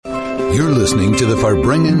You're listening to the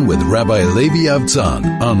Farbrengen with Rabbi Levi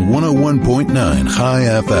Avtzon on 101.9 Chai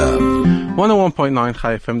FM. 101.9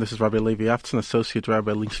 Chai FM. This is Rabbi Levi Avtzon, Associate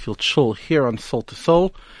Rabbi Linksfield Shul, here on Soul to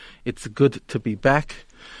Soul. It's good to be back.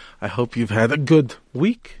 I hope you've had a good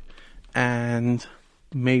week, and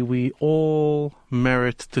may we all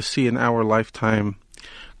merit to see in our lifetime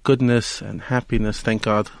goodness and happiness. Thank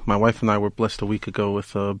God. My wife and I were blessed a week ago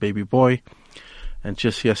with a baby boy, and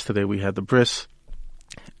just yesterday we had the bris.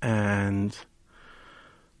 And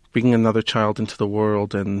bringing another child into the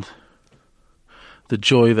world and the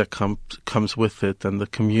joy that comes with it, and the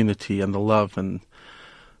community and the love and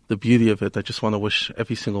the beauty of it. I just want to wish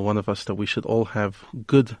every single one of us that we should all have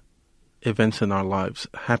good events in our lives,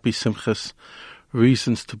 happy simchas,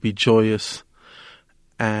 reasons to be joyous,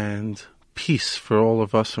 and peace for all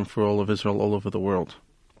of us and for all of Israel all over the world.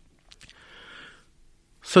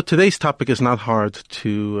 So today's topic is not hard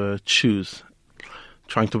to choose.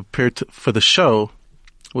 Trying to prepare for the show,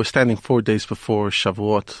 we're standing 4 days before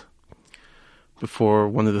Shavuot, before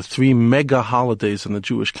one of the three mega holidays in the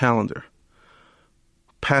Jewish calendar: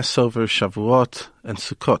 Passover, Shavuot, and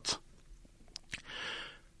Sukkot.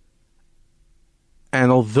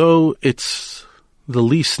 And although it's the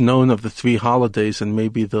least known of the three holidays and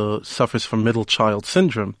maybe suffers from middle child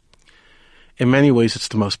syndrome, in many ways it's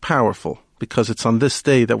the most powerful, because it's on this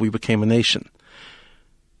day that we became a nation.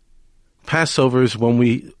 Passover is when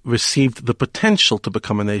we received the potential to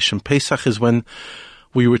become a nation. Pesach is when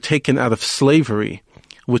we were taken out of slavery,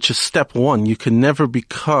 which is step one. You can never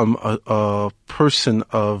become a person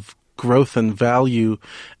of growth and value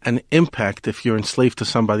and impact if you're enslaved to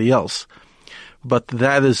somebody else. But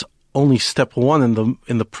that is only step one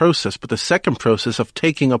in the process. But the second process of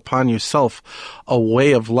taking upon yourself a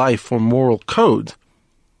way of life or moral code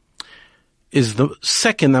is the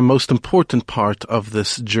second and most important part of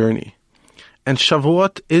this journey. And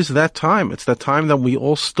Shavuot is that time. It's that time that we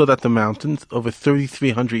all stood at the mountain over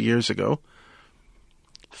 3,300 years ago.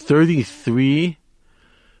 33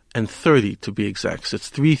 and 30 to be exact. So it's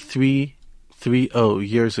 3330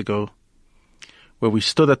 years ago where we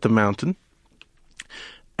stood at the mountain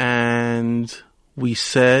and we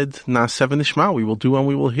said, Na'aseh v'nishma, we will do and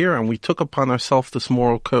we will hear, and we took upon ourselves this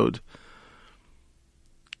moral code.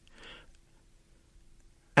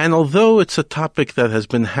 And although it's a topic that has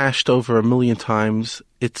been hashed over a million times,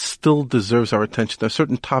 it still deserves our attention. There are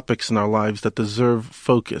certain topics in our lives that deserve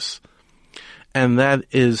focus. And that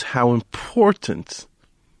is how important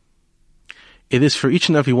it is for each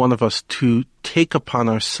and every one of us to take upon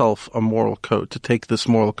ourselves a moral code, to take this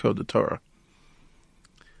moral code of Torah.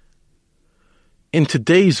 In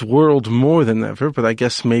today's world more than ever, but I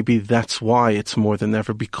guess maybe that's why it's more than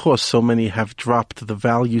ever, because so many have dropped the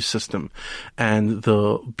value system and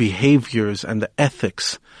the behaviors and the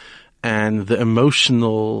ethics and the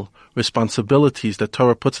emotional responsibilities that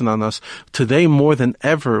Torah puts on us. Today more than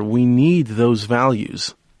ever, we need those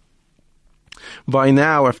values. By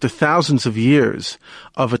now, after thousands of years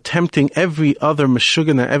of attempting every other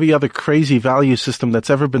meshugana, every other crazy value system that's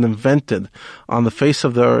ever been invented on the face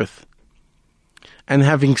of the earth, and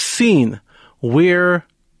having seen where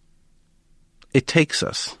it takes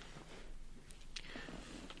us,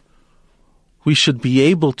 we should be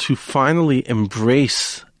able to finally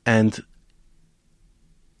embrace, and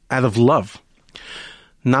out of love,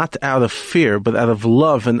 not out of fear, but out of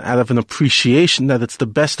love and out of an appreciation that it's the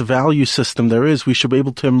best value system there is, we should be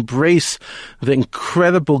able to embrace the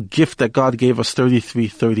incredible gift that God gave us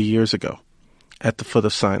 30 years ago at the foot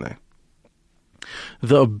of Sinai.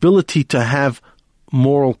 The ability to have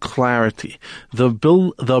moral clarity, the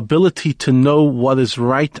ability to know what is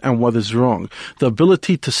right and what is wrong, the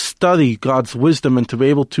ability to study God's wisdom and to be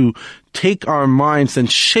able to take our minds and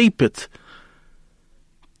shape it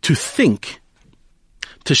to think,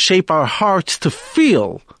 to shape our hearts to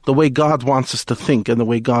feel the way God wants us to think and the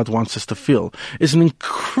way God wants us to feel, is an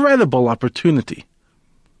incredible opportunity.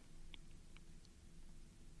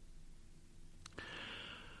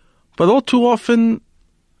 But all too often,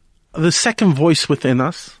 the second voice within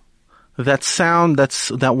us, that sound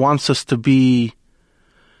that wants us to be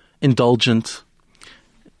indulgent,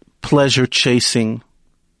 pleasure chasing,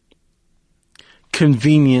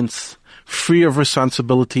 convenience, free of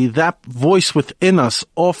responsibility, that voice within us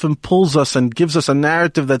often pulls us and gives us a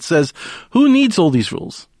narrative that says, who needs all these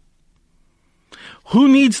rules? Who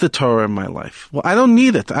needs the Torah in my life? Well, I don't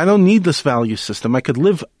need it. I don't need this value system. I could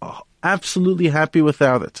live absolutely happy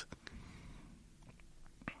without it.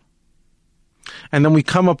 And then we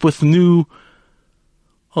come up with new,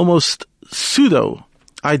 almost pseudo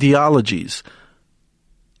ideologies,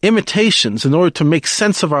 imitations in order to make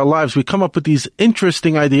sense of our lives. We come up with these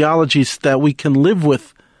interesting ideologies that we can live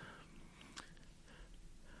with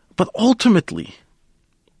But ultimately,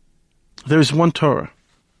 there's one Torah.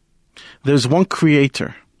 There's one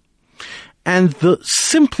Creator. And the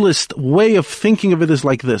simplest way of thinking of it is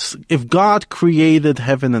like this. If God created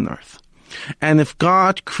heaven and earth, and if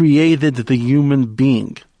God created the human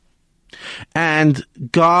being, and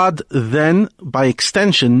God then, by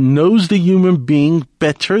extension, knows the human being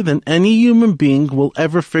better than any human being will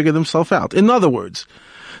ever figure themselves out. In other words,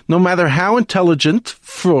 no matter how intelligent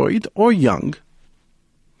Freud or Jung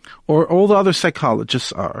or all the other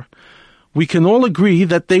psychologists are, we can all agree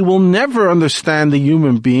that they will never understand the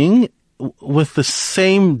human being with the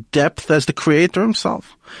same depth as the Creator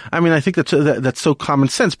himself. I mean, I think that's so common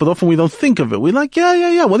sense, but often we don't think of it. We're like,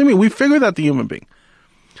 yeah. What do you mean? We figured out the human being.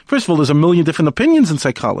 First of all, there's a million different opinions in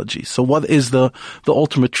psychology. So what is the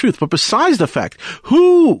ultimate truth? But besides the fact,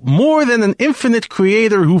 who more than an infinite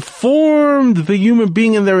Creator who formed the human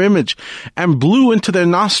being in their image and blew into their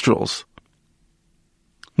nostrils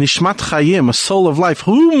Nishmat Chayim, a soul of life,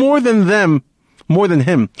 who more than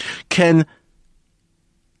him, can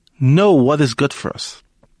know what is good for us?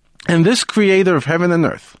 And this Creator of heaven and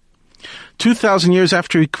earth, 2,000 years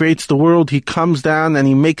after he creates the world, he comes down and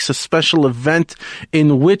he makes a special event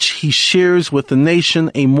in which he shares with the nation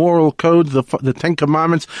a moral code, the Ten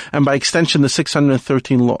Commandments, and by extension the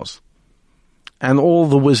 613 laws. And all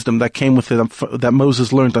the wisdom that came with it that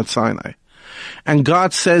Moses learned at Sinai. And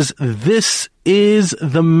God says, this is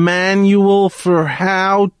the manual for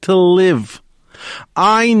how to live.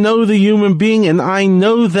 I know the human being and I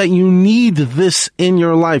know that you need this in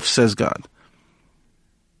your life, says God.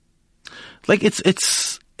 Like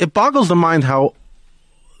it boggles the mind how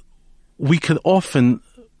we could often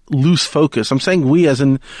lose focus. I'm saying we as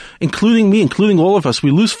in, including me, including all of us,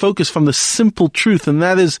 we lose focus from the simple truth, and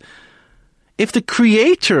that is, if the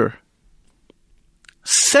Creator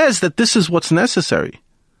says that this is what's necessary,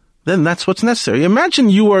 then that's what's necessary. Imagine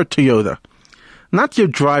you were a Toyota. Not you're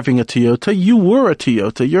driving a Toyota, you were a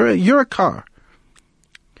Toyota. You're a car.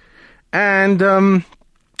 And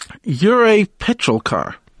you're a petrol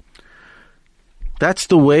car. That's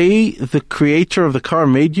the way the Creator of the car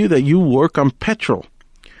made you, that you work on petrol.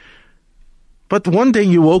 But one day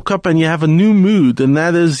you woke up and you have a new mood, and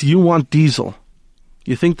that is you want diesel.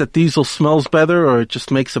 You think that diesel smells better, or it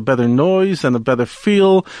just makes a better noise and a better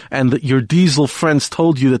feel, and that your diesel friends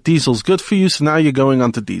told you that diesel's good for you, so now you're going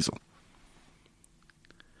on to diesel.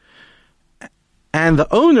 And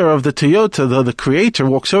the owner of the Toyota, the Creator,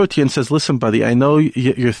 walks over to you and says, listen, buddy, I know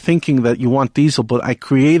you're thinking that you want diesel, but I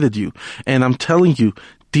created you. And I'm telling you,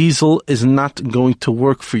 diesel is not going to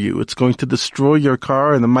work for you. It's going to destroy your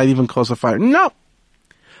car, and it might even cause a fire. No!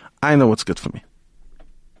 I know what's good for me.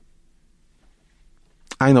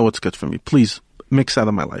 I know what's good for me. Please, mix out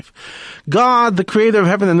of my life. God, the Creator of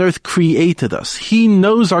heaven and earth, created us. He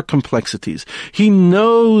knows our complexities. He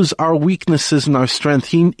knows our weaknesses and our strength.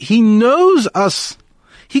 He knows us.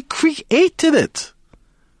 He created it.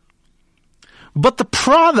 But the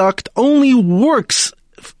product only works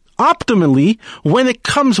optimally when it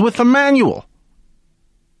comes with a manual.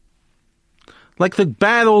 Like the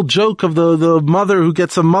bad old joke of the mother who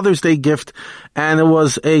gets a Mother's Day gift, and it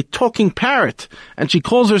was a talking parrot, and she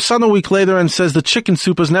calls her son a week later and says the chicken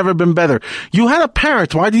soup has never been better. You had a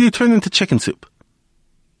parrot, why did you turn it into chicken soup?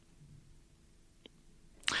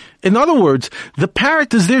 In other words, the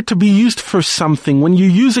parrot is there to be used for something. When you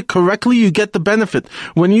use it correctly, you get the benefit.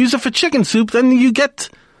 When you use it for chicken soup, then you get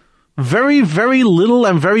very, very little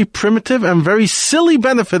and very primitive and very silly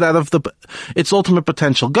benefit out of its ultimate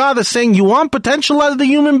potential. God is saying, you want potential out of the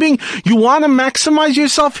human being? You want to maximize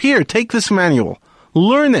yourself? Here, take this manual.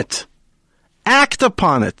 Learn it. Act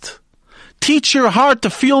upon it. Teach your heart to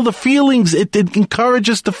feel the feelings it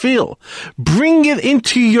encourages to feel. Bring it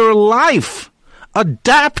into your life.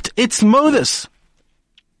 Adapt its modus.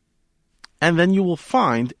 And then you will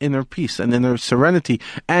find inner peace and inner serenity,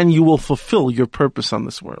 and you will fulfill your purpose on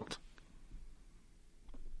this world.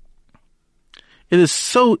 It is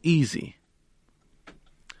so easy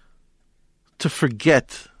to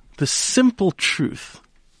forget the simple truth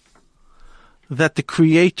that the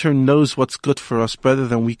Creator knows what's good for us better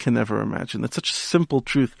than we can ever imagine. It's such a simple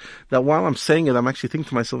truth that while I'm saying it, I'm actually thinking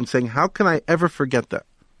to myself and saying, how can I ever forget that?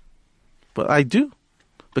 But I do,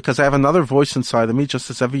 because I have another voice inside of me, just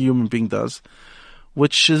as every human being does,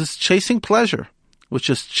 which is chasing pleasure, which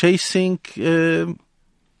is chasing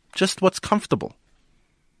just what's comfortable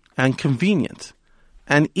and convenient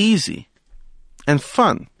and easy and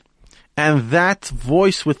fun. And that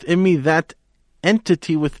voice within me, that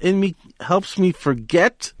entity within me, helps me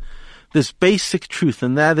forget this basic truth,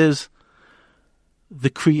 and that is the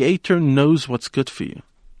Creator knows what's good for you.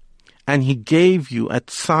 And He gave you, at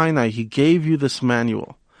Sinai, He gave you this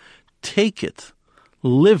manual. take it,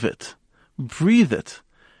 live it, breathe it,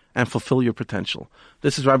 and fulfill your potential.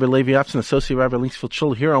 This is Rabbi Levi Avtzon, Associate Rabbi Linksfield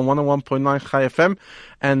Shul, here on 101.9 Chai FM.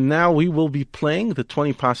 And now we will be playing the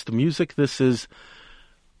 20 past music. This is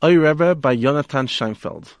Oy Rebbe by Yonatan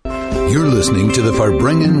Scheinfeld. You're listening to the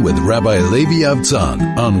Farbrengen with Rabbi Levi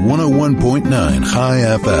Avtzon on 101.9 Chai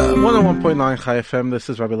FM. 101.9 Chai FM. This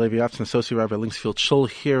is Rabbi Levi Avtzon, Associate Rabbi Linksfield Shul,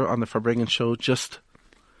 here on the Farbrengen Show, just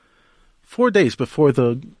 4 days before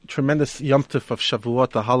the tremendous Yom Tov of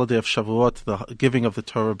Shavuot, the holiday of Shavuot, the giving of the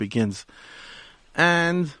Torah begins.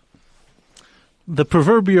 And the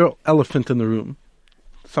proverbial elephant in the room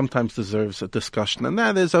sometimes deserves a discussion, and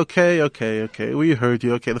that is, okay, we heard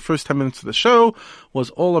you. Okay, the first 10 minutes of the show was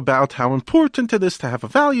all about how important it is to have a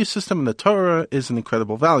value system, and the Torah is an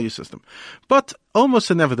incredible value system. But almost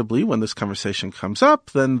inevitably, when this conversation comes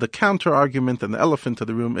up, then the counter-argument and the elephant in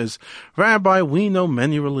the room is, Rabbi, we know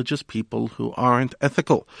many religious people who aren't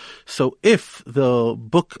ethical. So if the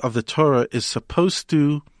book of the Torah is supposed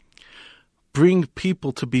to bring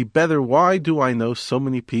people to be better, why do I know so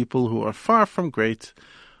many people who are far from great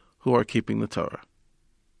who are keeping the Torah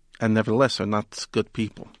and nevertheless are not good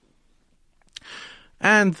people?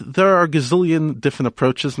 And there are a gazillion different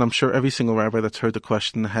approaches, and I'm sure every single rabbi that's heard the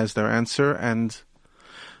question has their answer. And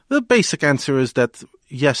the basic answer is that,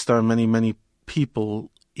 yes, there are many, many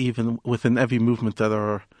people, even within every movement, that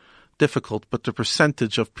are difficult, but the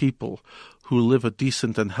percentage of people who live a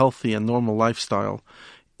decent and healthy and normal lifestyle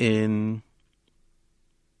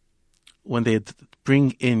when they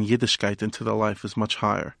bring in Yiddishkeit into their life is much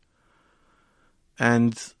higher.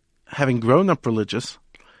 And having grown up religious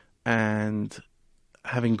and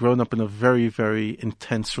having grown up in a very, very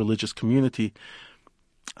intense religious community,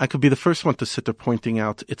 I could be the first one to sit there pointing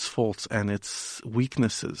out its faults and its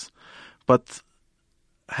weaknesses. But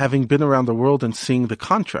having been around the world and seeing the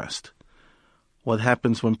contrast, what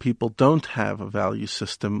happens when people don't have a value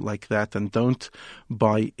system like that and don't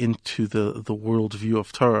buy into the worldview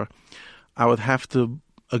of Torah, I would have to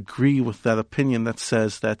agree with that opinion that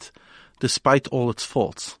says that despite all its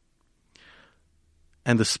faults,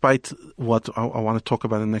 and despite what I want to talk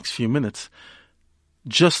about in the next few minutes,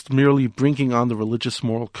 just merely bringing on the religious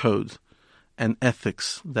moral code and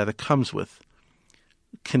ethics that it comes with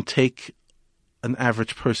can take an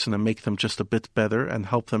average person and make them just a bit better and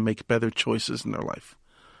help them make better choices in their life.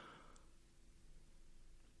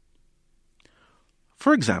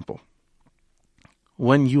 For example,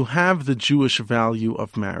 when you have the Jewish value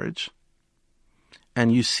of marriage,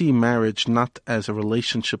 and you see marriage not as a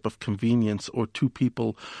relationship of convenience or two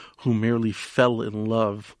people who merely fell in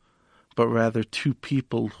love, but rather two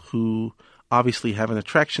people who obviously have an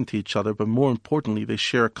attraction to each other, but more importantly, they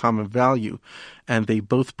share a common value, and they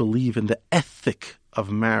both believe in the ethic of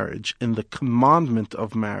marriage, in the commandment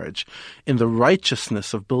of marriage, in the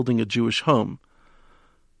righteousness of building a Jewish home,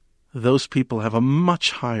 those people have a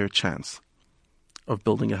much higher chance of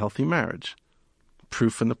building a healthy marriage.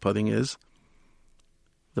 Proof in the pudding is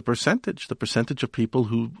the percentage of people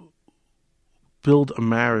who build a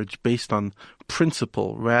marriage based on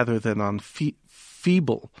principle rather than on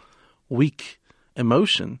feeble, weak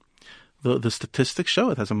emotion. The statistics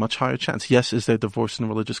show it has a much higher chance. Yes, is there divorce in the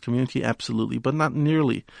religious community? Absolutely, but not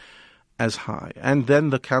nearly as high. And then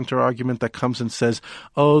the counter-argument that comes and says,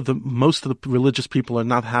 most of the religious people are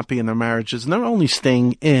not happy in their marriages, and they're only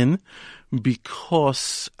staying in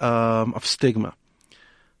because of stigma.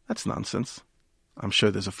 That's nonsense. I'm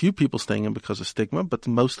sure there's a few people staying in because of stigma, but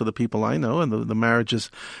most of the people I know and the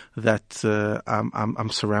marriages that I'm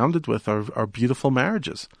surrounded with are beautiful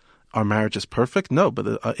marriages. Are marriages perfect? No,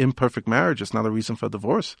 but an imperfect marriage is not a reason for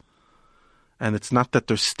divorce. And it's not that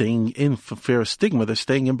they're staying in for fear of stigma. They're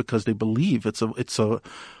staying in because they believe it's a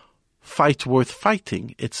fight worth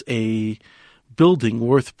fighting. It's a building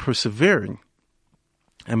worth persevering.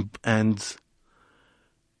 And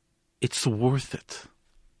it's worth it.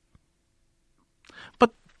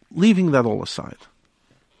 But leaving that all aside,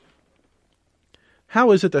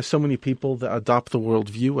 how is it that so many people that adopt the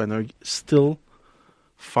worldview and are still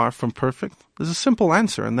far from perfect? There's a simple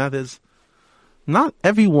answer, and that is, not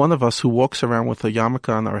every one of us who walks around with a yarmulke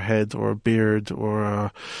on our head, or a beard, or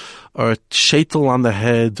a sheitel on the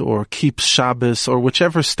head, or keeps Shabbos, or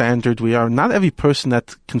whichever standard we are, not every person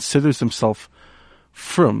that considers himself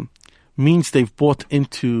frum means they've bought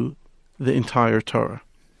into the entire Torah.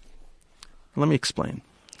 Let me explain.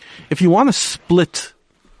 If you want to split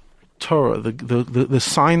Torah, the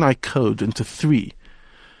Sinai code, into three,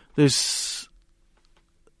 there's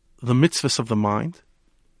the mitzvahs of the mind,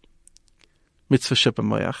 mitzvah sheba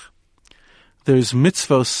moyach. There's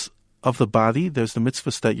mitzvahs of the body. There's the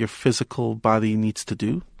mitzvahs that your physical body needs to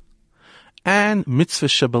do. and mitzvah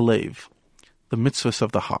shebelev, the mitzvahs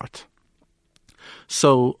of the heart.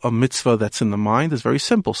 So a mitzvah that's in the mind is very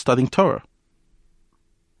simple, studying Torah.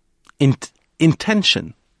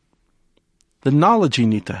 Intention, the knowledge you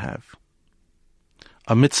need to have.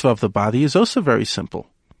 A mitzvah of the body is also very simple.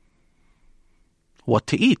 What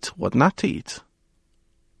to eat, what not to eat.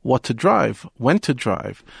 What to drive, when to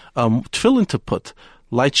drive. Tefillin to put,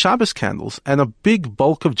 light Shabbos candles, and a big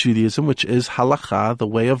bulk of Judaism, which is halakha, the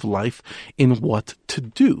way of life, in what to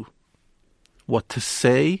do, what to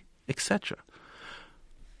say, etc.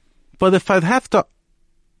 But if I'd have to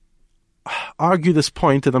argue this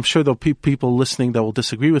point, and I'm sure there'll be people listening that will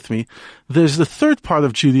disagree with me, there's the third part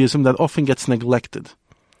of Judaism that often gets neglected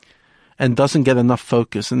and doesn't get enough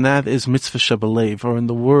focus, and that is mitzvah shebelev, or in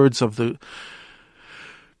the words of the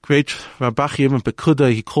great Rabbi Ibn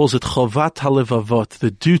Pekuda, he calls it chovat halevavot,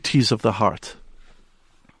 the duties of the heart.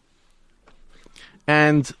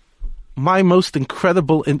 And the most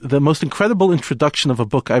incredible introduction of a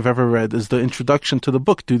book I've ever read is the introduction to the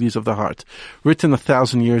book Duties of the Heart, written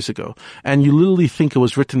 1,000 years ago. And you literally think it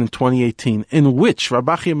was written in 2018, in which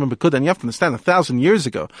Rabbi Ibn Pekuda, and you have to understand, 1,000 years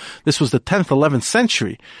ago, this was the 10th, 11th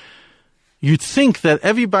century, you'd think that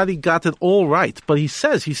everybody got it all right, but he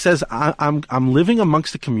says, I'm living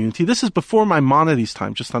amongst the community. This is before Maimonides'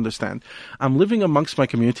 time, just understand. I'm living amongst my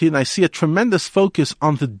community, and I see a tremendous focus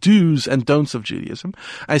on the do's and don'ts of Judaism.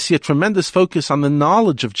 I see a tremendous focus on the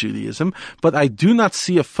knowledge of Judaism, but I do not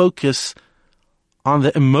see a focus on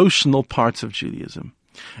the emotional parts of Judaism.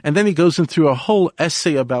 And then he goes into a whole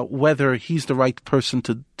essay about whether he's the right person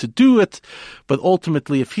to do it, but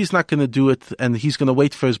ultimately if he's not going to do it and he's going to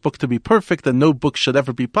wait for his book to be perfect, then no book should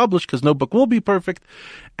ever be published because no book will be perfect.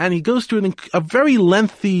 And he goes through a very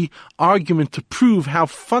lengthy argument to prove how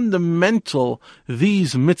fundamental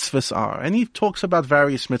these mitzvahs are. And he talks about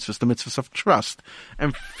various mitzvahs, the mitzvahs of trust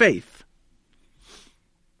and faith,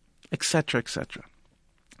 etc., etc.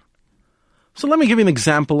 So let me give you an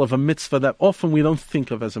example of a mitzvah that often we don't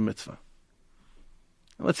think of as a mitzvah.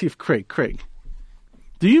 Let's see if Craig,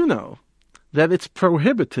 do you know that it's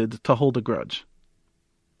prohibited to hold a grudge?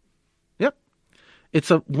 Yep. It's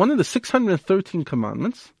one of the 613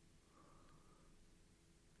 commandments.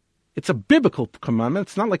 It's a biblical commandment.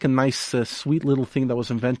 It's not like a nice, sweet little thing that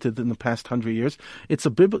was invented in the past 100 years. It's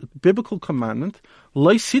a biblical commandment.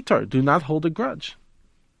 Lo sitar, do not hold a grudge.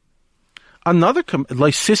 Another do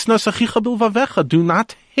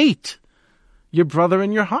not hate your brother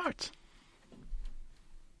in your heart.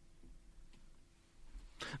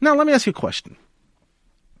 Now, let me ask you a question.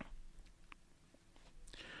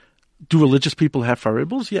 Do religious people have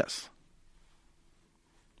faribbles? Yes.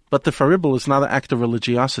 But the faribble is not an act of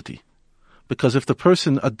religiosity. Because if the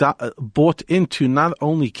person bought into not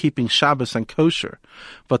only keeping Shabbos and kosher,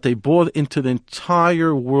 but they bought into the entire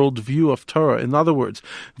worldview of Torah, in other words,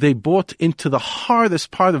 they bought into the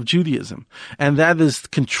hardest part of Judaism, and that is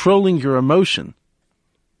controlling your emotion,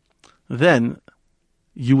 then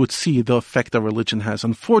you would see the effect that religion has.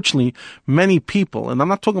 Unfortunately, many people, and I'm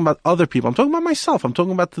not talking about other people, I'm talking about myself, I'm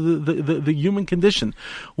talking about the human condition.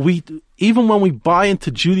 Even when we buy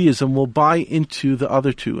into Judaism, we'll buy into the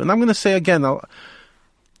other two. And I'm going to say again,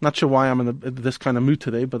 not sure why I'm in this kind of mood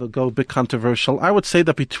today, but I'll go a bit controversial. I would say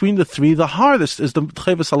that between the three, the hardest is the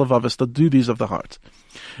Chayvus Halavavis, the duties of the heart.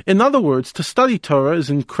 In other words, to study Torah is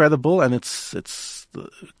incredible, and it's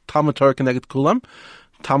Talmud Torah Keneged Kulam.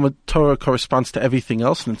 Talmud Torah corresponds to everything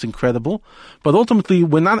else, and it's incredible. But ultimately,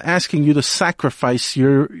 we're not asking you to sacrifice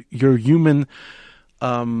your human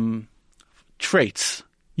traits.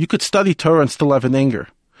 You could study Torah and still have an anger.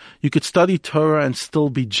 You could study Torah and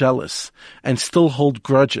still be jealous, and still hold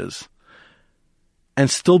grudges, and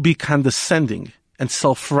still be condescending, and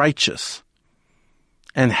self-righteous,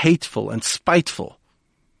 and hateful, and spiteful.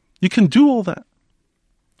 You can do all that.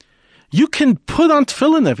 You can put on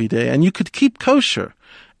tefillin every day, and you could keep kosher,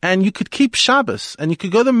 and you could keep Shabbos, and you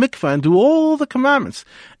could go to mikvah and do all the commandments,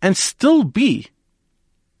 and still be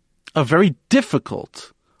a very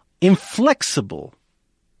difficult, inflexible,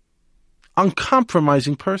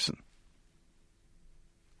 uncompromising person.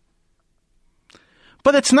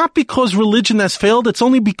 But it's not because religion has failed, it's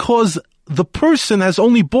only because the person has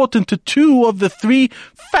only bought into two of the three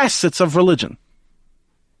facets of religion.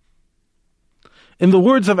 In the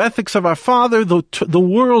words of Ethics of Our Father, the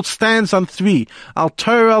world stands on three. Al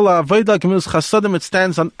Torah, La Avodah, Gemilas Chasadim. It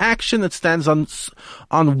stands on action, it stands on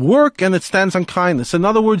work, and it stands on kindness. In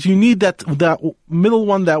other words, you need that middle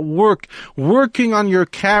one, that working on your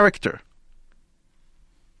character.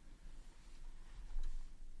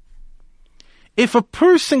 If a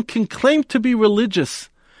person can claim to be religious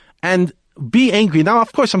and be angry. Now,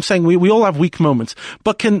 of course, I'm saying we all have weak moments,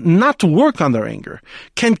 but can not work on their anger,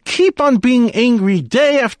 can keep on being angry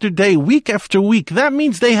day after day, week after week. That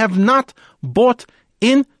means they have not bought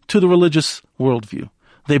into the religious worldview.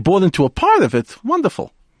 They bought into a part of it.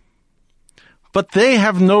 Wonderful. But they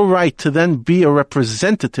have no right to then be a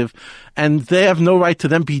representative, and they have no right to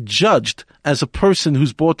then be judged as a person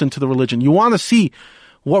who's bought into the religion. You want to see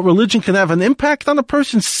what religion can have an impact on a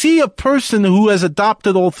person? See a person who has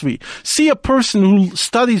adopted all three. See a person who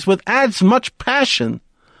studies with as much passion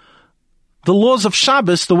the laws of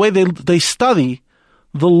Shabbos the way they study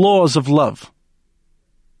the laws of love.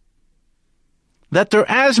 That they're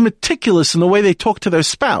as meticulous in the way they talk to their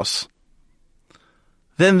spouse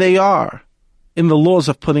than they are in the laws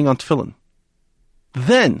of putting on tefillin.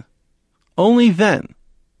 Then, only then,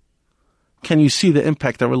 can you see the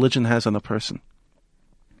impact that religion has on a person.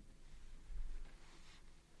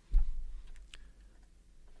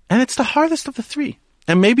 And it's the hardest of the three.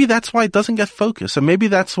 And maybe that's why it doesn't get focused. And maybe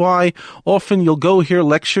that's why often you'll go hear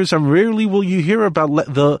lectures and rarely will you hear about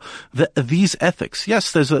these ethics.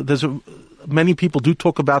 Yes, many people do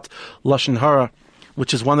talk about Lashon Hara,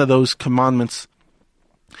 which is one of those commandments.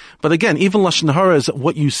 But again, even Lashon Hara is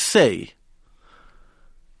what you say.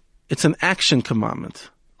 It's an action commandment.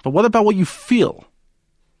 But what about what you feel?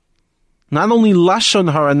 Not only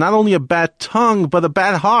Lashon Hara, not only a bad tongue, but a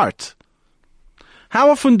bad heart. How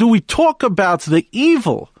often do we talk about the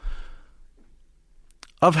evil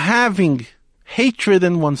of having hatred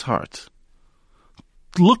in one's heart?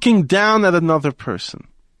 Looking down at another person.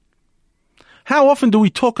 How often do we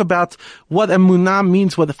talk about what emunah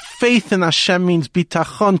means, what faith in Hashem means,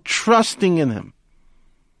 bitachon, trusting in Him?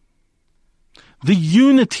 The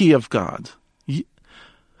unity of God.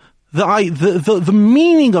 The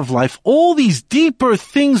meaning of life, all these deeper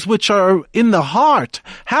things which are in the heart.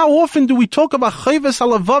 How often do we talk about chayves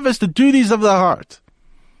halavaves, the duties of the heart?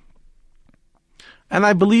 And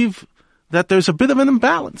I believe that there's a bit of an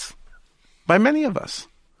imbalance by many of us.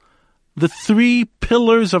 The three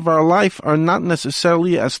pillars of our life are not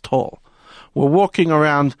necessarily as tall. We're walking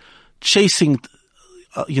around chasing,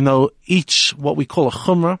 each what we call a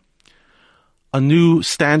chumrah, a new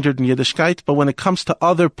standard in Yiddishkeit, but when it comes to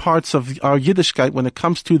other parts of our Yiddishkeit, when it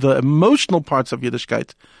comes to the emotional parts of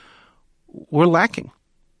Yiddishkeit, we're lacking.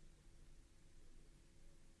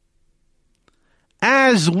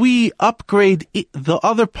 As we upgrade the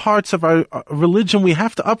other parts of our religion, we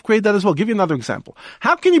have to upgrade that as well. I'll give you another example.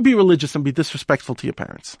 How can you be religious and be disrespectful to your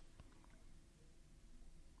parents?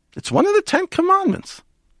 It's one of the 10 commandments.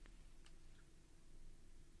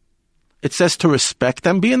 It says to respect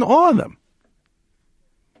them, be in awe of them.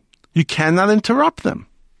 You cannot interrupt them.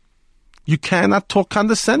 You cannot talk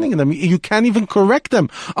condescending to them. You can't even correct them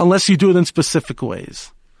unless you do it in specific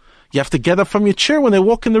ways. You have to get up from your chair when they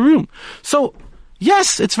walk in the room. So,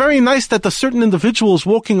 yes, it's very nice that the certain individuals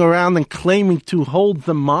walking around and claiming to hold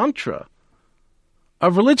the mantra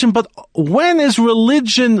of religion, but when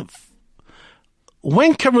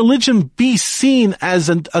can religion be seen as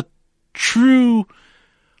a true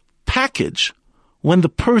package when the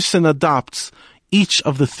person adopts each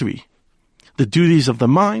of the three? The duties of the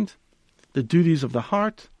mind, the duties of the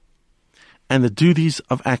heart, and the duties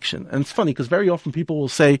of action. And it's funny because very often people will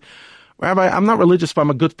say, Rabbi, I'm not religious, but I'm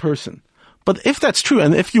a good person. But if that's true,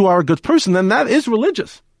 and if you are a good person, then that is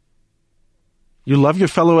religious. You love your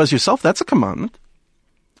fellow as yourself, that's a commandment.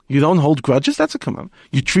 You don't hold grudges, that's a commandment.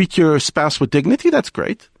 You treat your spouse with dignity, that's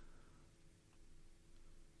great.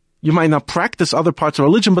 You might not practice other parts of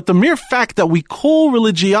religion, but the mere fact that we call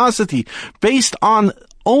religiosity based on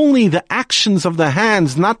only the actions of the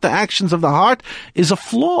hands, not the actions of the heart, is a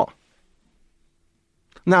flaw.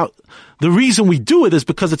 Now, the reason we do it is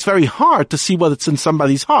because it's very hard to see what's in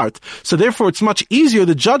somebody's heart. So therefore, it's much easier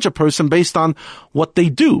to judge a person based on what they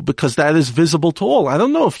do, because that is visible to all. I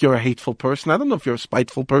don't know if you're a hateful person. I don't know if you're a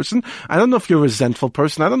spiteful person. I don't know if you're a resentful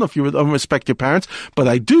person. I don't know if you don't respect your parents. But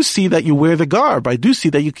I do see that you wear the garb. I do see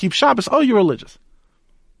that you keep Shabbos. Oh, you're religious.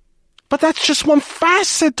 But that's just one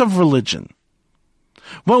facet of religion.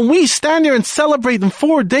 When we stand here and celebrate in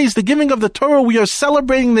 4 days the giving of the Torah, we are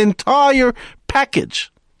celebrating the entire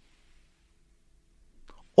package.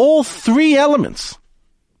 All three elements.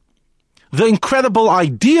 The incredible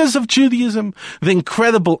ideas of Judaism, the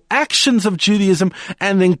incredible actions of Judaism,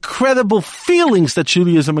 and the incredible feelings that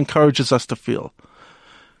Judaism encourages us to feel.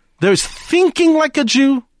 There's thinking like a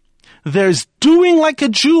Jew, there's doing like a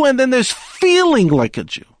Jew, and then there's feeling like a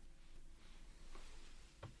Jew.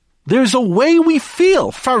 There's a way we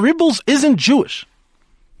feel. Faribles isn't Jewish.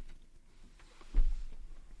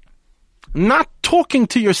 Not talking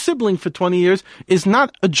to your sibling for 20 years is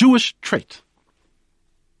not a Jewish trait.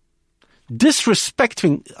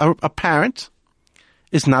 Disrespecting a parent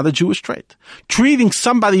is not a Jewish trait. Treating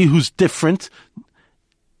somebody who's different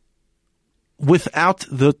without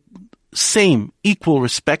the same equal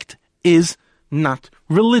respect is not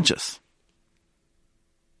religious.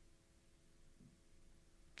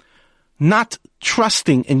 Not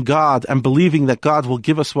trusting in God and believing that God will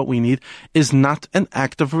give us what we need is not an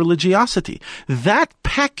act of religiosity. That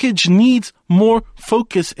package needs more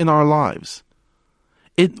focus in our lives.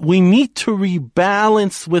 We need to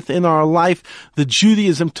rebalance within our life the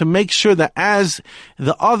Judaism to make sure that as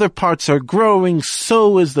the other parts are growing,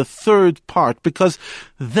 so is the third part, because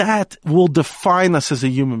that will define us as a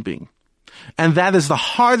human being. And that is the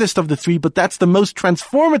hardest of the three, but that's the most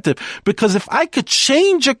transformative. Because if I could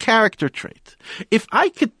change a character trait, if I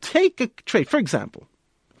could take a trait, for example,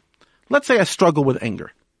 let's say I struggle with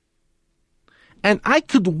anger, and I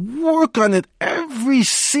could work on it every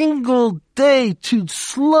single day to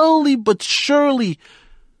slowly but surely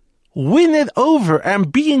win it over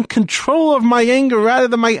and be in control of my anger rather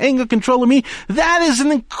than my anger controlling me, that is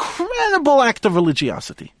an incredible act of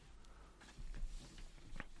religiosity.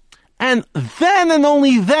 And then and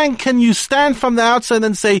only then can you stand from the outside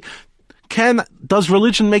and say, does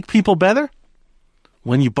religion make people better?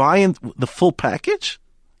 When you buy in the full package?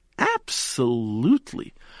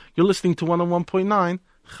 Absolutely. You're listening to 101.9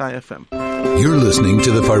 Chai FM. You're listening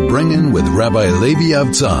to the Farbrengen with Rabbi Levi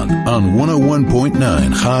Avtzon on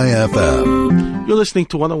 101.9 Chai FM. You're listening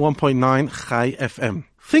to 101.9 Chai FM.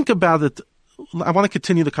 Think about it. I want to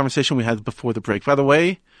continue the conversation we had before the break. By the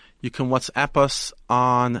way, you can WhatsApp us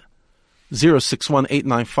on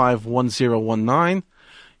 061-895-1019.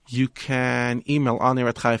 You can email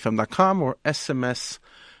onair@chaifm.com or SMS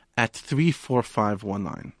at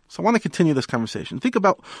 34519. So I want to continue this conversation. Think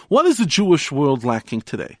about, what is the Jewish world lacking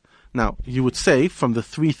today? Now, you would say, from the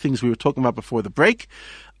three things we were talking about before the break,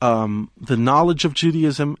 the knowledge of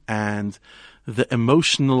Judaism and the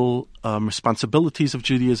emotional responsibilities of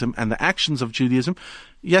Judaism and the actions of Judaism,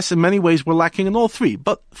 yes, in many ways we're lacking in all three.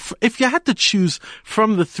 But if you had to choose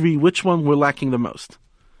from the three, which one we're lacking the most?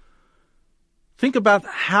 Think about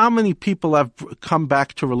how many people have come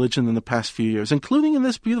back to religion in the past few years, including in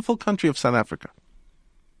this beautiful country of South Africa.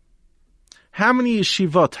 How many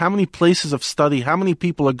yeshivot, how many places of study, how many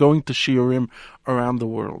people are going to shiurim around the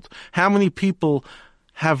world? How many people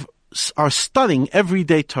are studying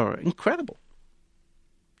everyday Torah? Incredible.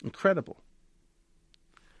 Incredible.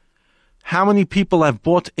 How many people have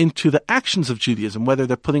bought into the actions of Judaism, whether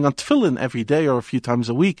they're putting on tefillin every day or a few times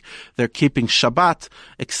a week, they're keeping Shabbat,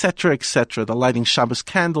 etc., etc., they're lighting Shabbos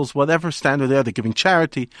candles, whatever standard they're giving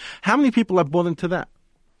charity. How many people have bought into that?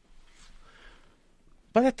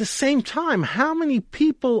 But at the same time, how many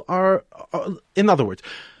people are, in other words,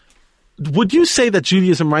 would you say that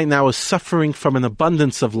Judaism right now is suffering from an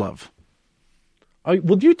abundance of love?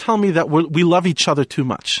 Would you tell me that we love each other too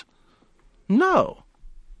much? No.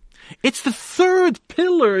 It's the third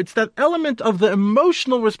pillar. It's that element of the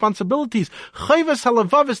emotional responsibilities. Chayvas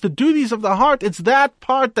halavavis, the duties of the heart. It's that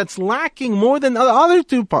part that's lacking more than the other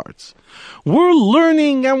two parts. We're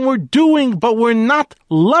learning and we're doing, but we're not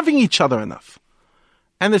loving each other enough.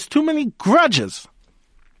 And there's too many grudges.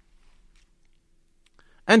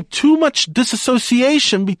 And too much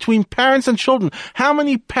disassociation between parents and children. How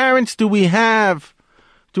many parents do we have,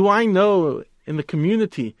 do I know in the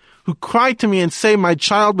community, who cry to me and say, my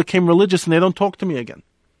child became religious and they don't talk to me again?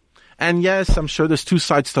 And yes, I'm sure there's two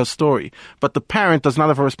sides to a story, but the parent does not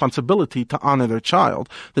have a responsibility to honor their child.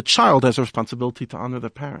 The child has a responsibility to honor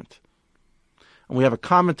the parent. And we have a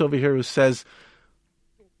comment over here who says,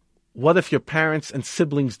 what if your parents and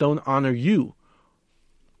siblings don't honor you?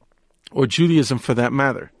 Or Judaism for that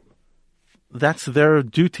matter. That's their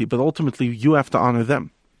duty, but ultimately you have to honor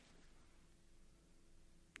them.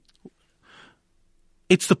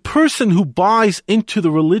 It's the person who buys into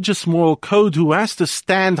the religious moral code who has to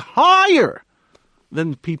stand higher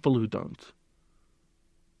than people who don't.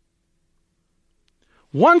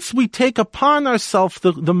 Once we take upon ourselves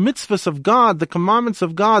the mitzvahs of God, the commandments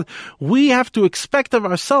of God, we have to expect of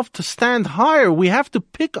ourselves to stand higher. We have to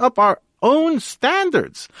pick up our own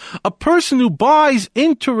standards. A person who buys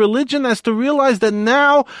into religion has to realize that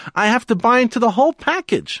now I have to buy into the whole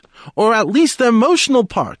package, or at least the emotional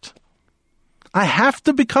part. I have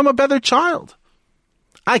to become a better child.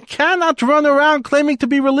 I cannot run around claiming to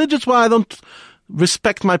be religious while I don't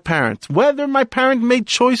respect my parents, whether my parent made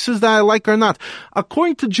choices that I like or not.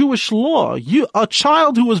 According to Jewish law, a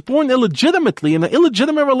child who was born illegitimately in an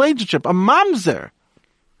illegitimate relationship, a mamzer,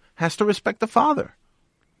 has to respect the father.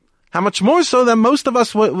 How much more so than most of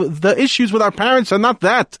us, the issues with our parents are not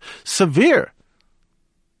that severe.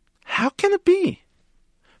 How can it be?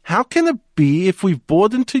 How can it be, if we've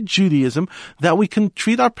bought into Judaism, that we can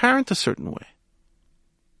treat our parent a certain way?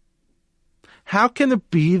 How can it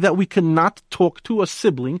be that we cannot talk to a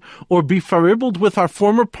sibling or be faribbled with our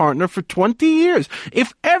former partner for 20 years?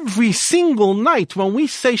 If every single night when we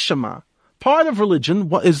say Shema, part of religion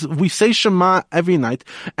is we say Shema every night,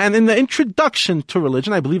 and in the introduction to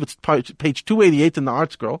religion, I believe it's page 288 in the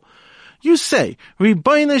Art Scroll, you say,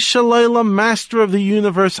 Ribbono Shel Olam, Master of the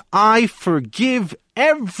Universe, I forgive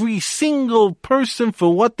every single person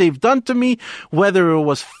for what they've done to me, whether it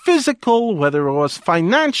was physical, whether it was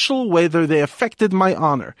financial, whether they affected my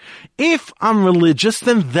honor. If I'm religious,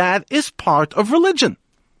 then that is part of religion.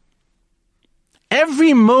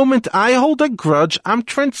 Every moment I hold a grudge, I'm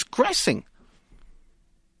transgressing.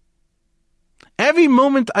 Every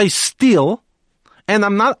moment I steal, and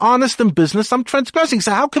I'm not honest in business, I'm transgressing.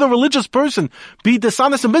 So how can a religious person be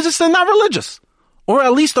dishonest in business? They're not religious. Or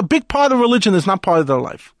at least a big part of religion is not part of their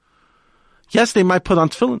life. Yes, they might put on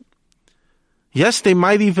tefillin. Yes, they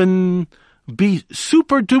might even be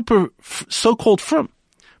super duper so-called frum.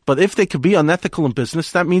 But if they could be unethical in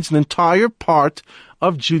business, that means an entire part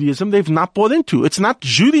of Judaism they've not bought into. It's not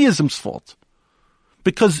Judaism's fault.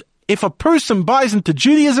 Because if a person buys into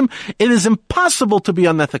Judaism, it is impossible to be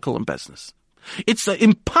unethical in business. It's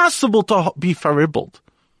impossible to be faribbled.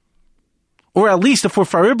 Or at least if we're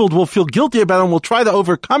faribbled, we'll feel guilty about it and we'll try to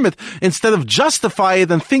overcome it instead of justify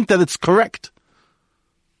it and think that it's correct.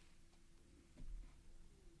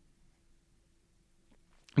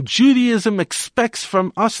 Judaism expects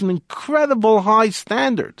from us an incredible high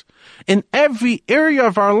standard in every area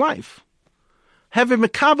of our life. It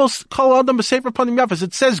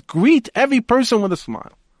says, greet every person with a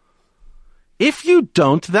smile. If you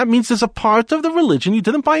don't, that means there's a part of the religion you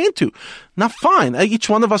didn't buy into. Now fine, each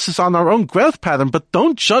one of us is on our own growth pattern, but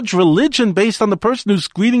don't judge religion based on the person who's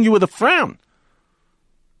greeting you with a frown.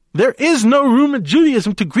 There is no room in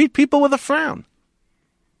Judaism to greet people with a frown.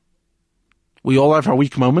 We all have our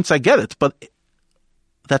weak moments, I get it, but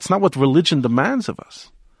that's not what religion demands of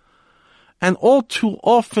us. And all too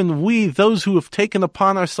often we, those who have taken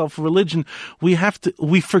upon ourselves religion, we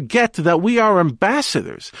forget that we are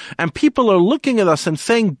ambassadors. And people are looking at us and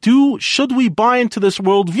saying, should we buy into this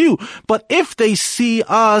worldview? But if they see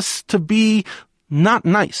us to be not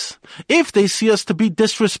nice, if they see us to be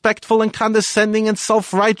disrespectful and condescending and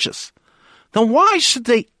self-righteous, then why should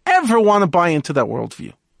they ever want to buy into that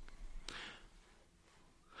worldview?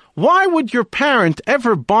 Why would your parent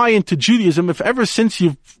ever buy into Judaism if ever since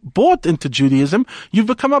you've bought into Judaism, you've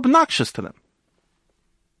become obnoxious to them?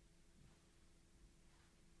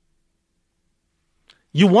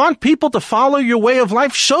 You want people to follow your way of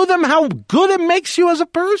life? Show them how good it makes you as a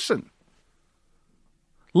person.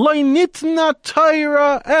 Lo nitna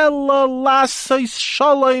Torah ela lasais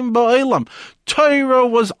shalom ba'olam. Torah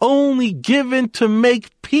was only given to make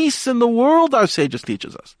peace in the world, our sages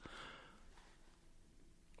teaches us.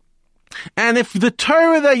 And if the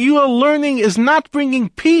Torah that you are learning is not bringing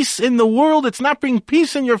peace in the world, it's not bringing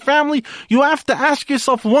peace in your family, you have to ask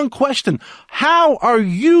yourself one question. How are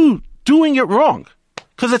you doing it wrong?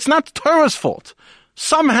 Because it's not Torah's fault.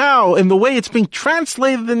 Somehow, in the way it's being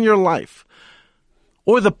translated in your life,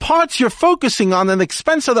 or the parts you're focusing on at the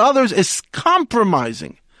expense of the others is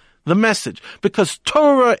compromising the message. Because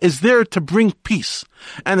Torah is there to bring peace.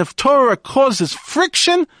 And if Torah causes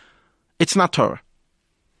friction, it's not Torah.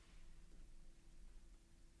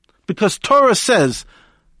 Because Torah says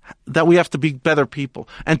that we have to be better people.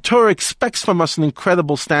 And Torah expects from us an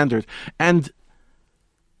incredible standard. And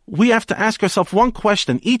we have to ask ourselves one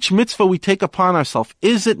question. Each mitzvah we take upon ourselves,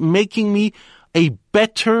 is it making me a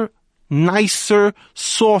better, nicer,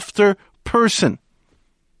 softer person?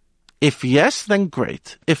 If yes, then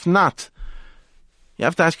great. If not, you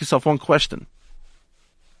have to ask yourself one question.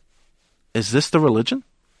 Is this the religion?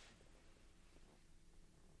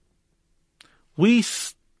 We,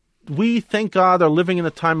 thank God, are living in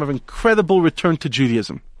a time of incredible return to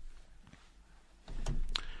Judaism.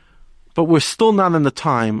 But we're still not in the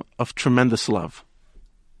time of tremendous love.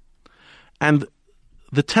 And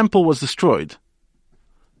the temple was destroyed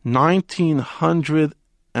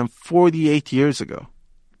 1948 years ago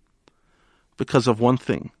because of one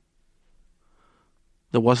thing.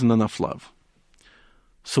 There wasn't enough love.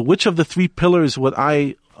 So which of the three pillars will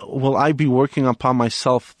I be working upon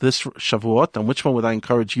myself this Shavuot, and which one would I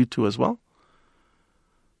encourage you to as well?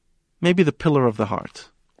 Maybe the pillar of the heart.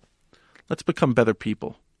 Let's become better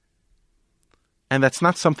people. And that's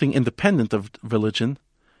not something independent of religion.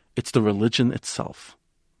 It's the religion itself.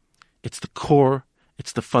 It's the core.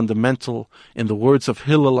 It's the fundamental. In the words of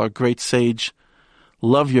Hillel, our great sage,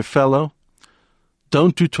 love your fellow.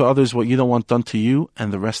 Don't do to others what you don't want done to you,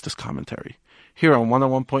 and the rest is commentary. Here on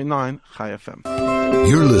 101.9 Chai FM.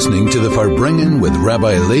 You're listening to the Farbrengen with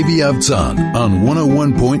Rabbi Levi Avtzon on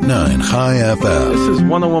 101.9 Chai FM. This is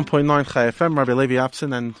 101.9 Chai FM, Rabbi Levi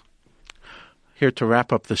Avtzon, and here to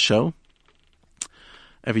wrap up the show.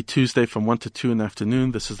 Every Tuesday from 1 to 2 in the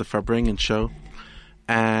afternoon, this is the Farbrengen show.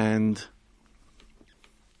 And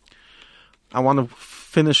I want to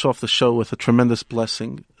finish off the show with a tremendous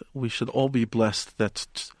blessing. We should all be blessed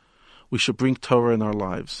that we should bring Torah in our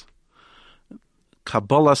lives.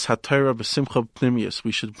 Kabbalas HaTorah b'simcha pnimius.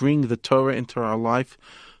 We should bring the Torah into our life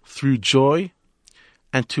through joy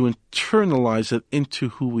and to internalize it into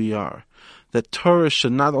who we are. That Torah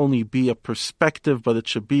should not only be a perspective, but it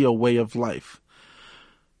should be a way of life.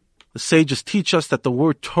 The sages teach us that the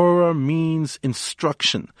word Torah means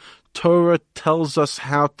instruction. Torah tells us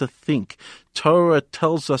how to think. Torah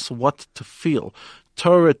tells us what to feel.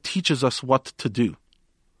 Torah teaches us what to do.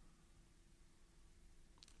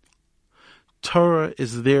 Torah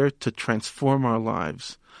is there to transform our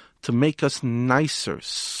lives, to make us nicer,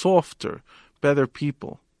 softer, better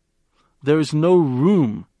people. There is no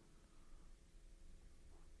room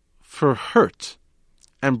for hurt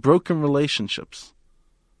and broken relationships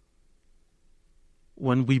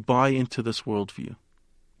when we buy into this worldview.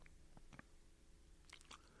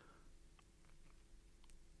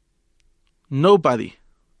 Nobody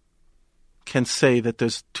can say that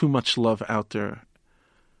there's too much love out there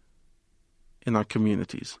in our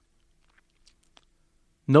communities.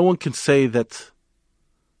 No one can say that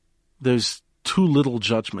there's too little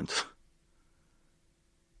judgment.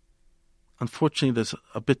 Unfortunately, there's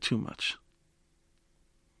a bit too much.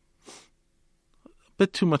 A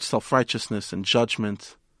bit too much self-righteousness and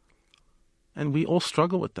judgment. And we all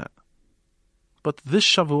struggle with that. But this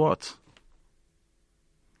Shavuot,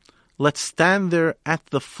 let's stand there at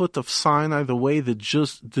the foot of Sinai the way the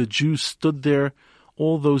Jews stood there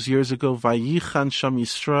all those years ago. Vayichan Sham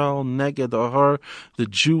Yisrael Neged Ahar. The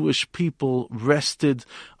Jewish people rested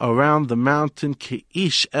around the mountain,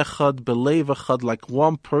 Ke'ish Echad Belev Echad, like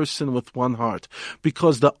one person with one heart.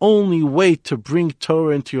 Because the only way to bring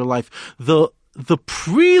Torah into your life, the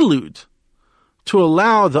prelude to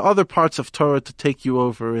allow the other parts of Torah to take you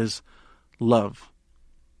over, is love.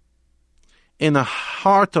 In a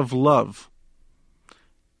heart of love,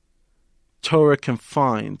 Torah can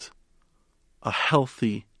find a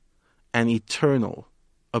healthy and eternal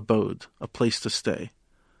abode, a place to stay.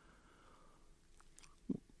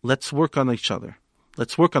 Let's work on each other.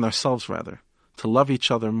 Let's work on ourselves, rather, to love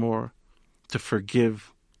each other more, to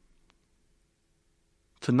forgive,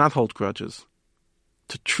 to not hold grudges,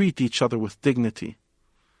 to treat each other with dignity,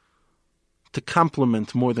 to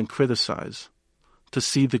compliment more than criticize, to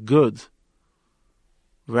see the good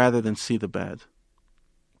rather than see the bad,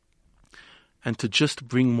 and to just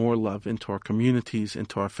bring more love into our communities,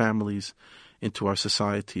 into our families, into our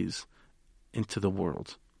societies, into the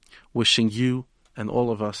world. Wishing you and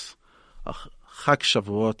all of us a Chag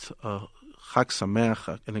Shavuot, a Chag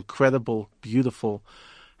Sameach, an incredible, beautiful,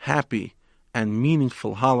 happy, and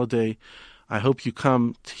meaningful holiday. I hope you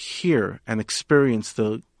come to hear and experience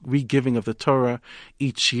the re-giving of the Torah.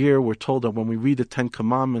 Each year we're told that when we read the Ten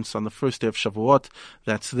Commandments on the first day of Shavuot,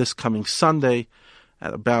 that's this coming Sunday,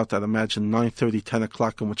 at about, I'd imagine, 9:30, 10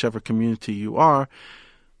 o'clock in whichever community you are,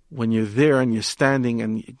 when you're there and you're standing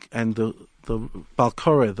and the Bal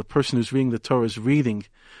Koreh, the person who's reading the Torah, is reading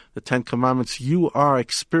the Ten Commandments, you are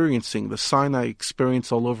experiencing the Sinai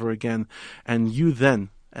experience all over again, and you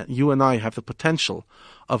and I have the potential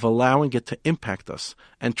of allowing it to impact us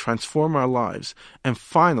and transform our lives and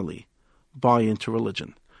finally buy into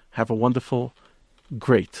religion. Have a wonderful,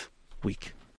 great week.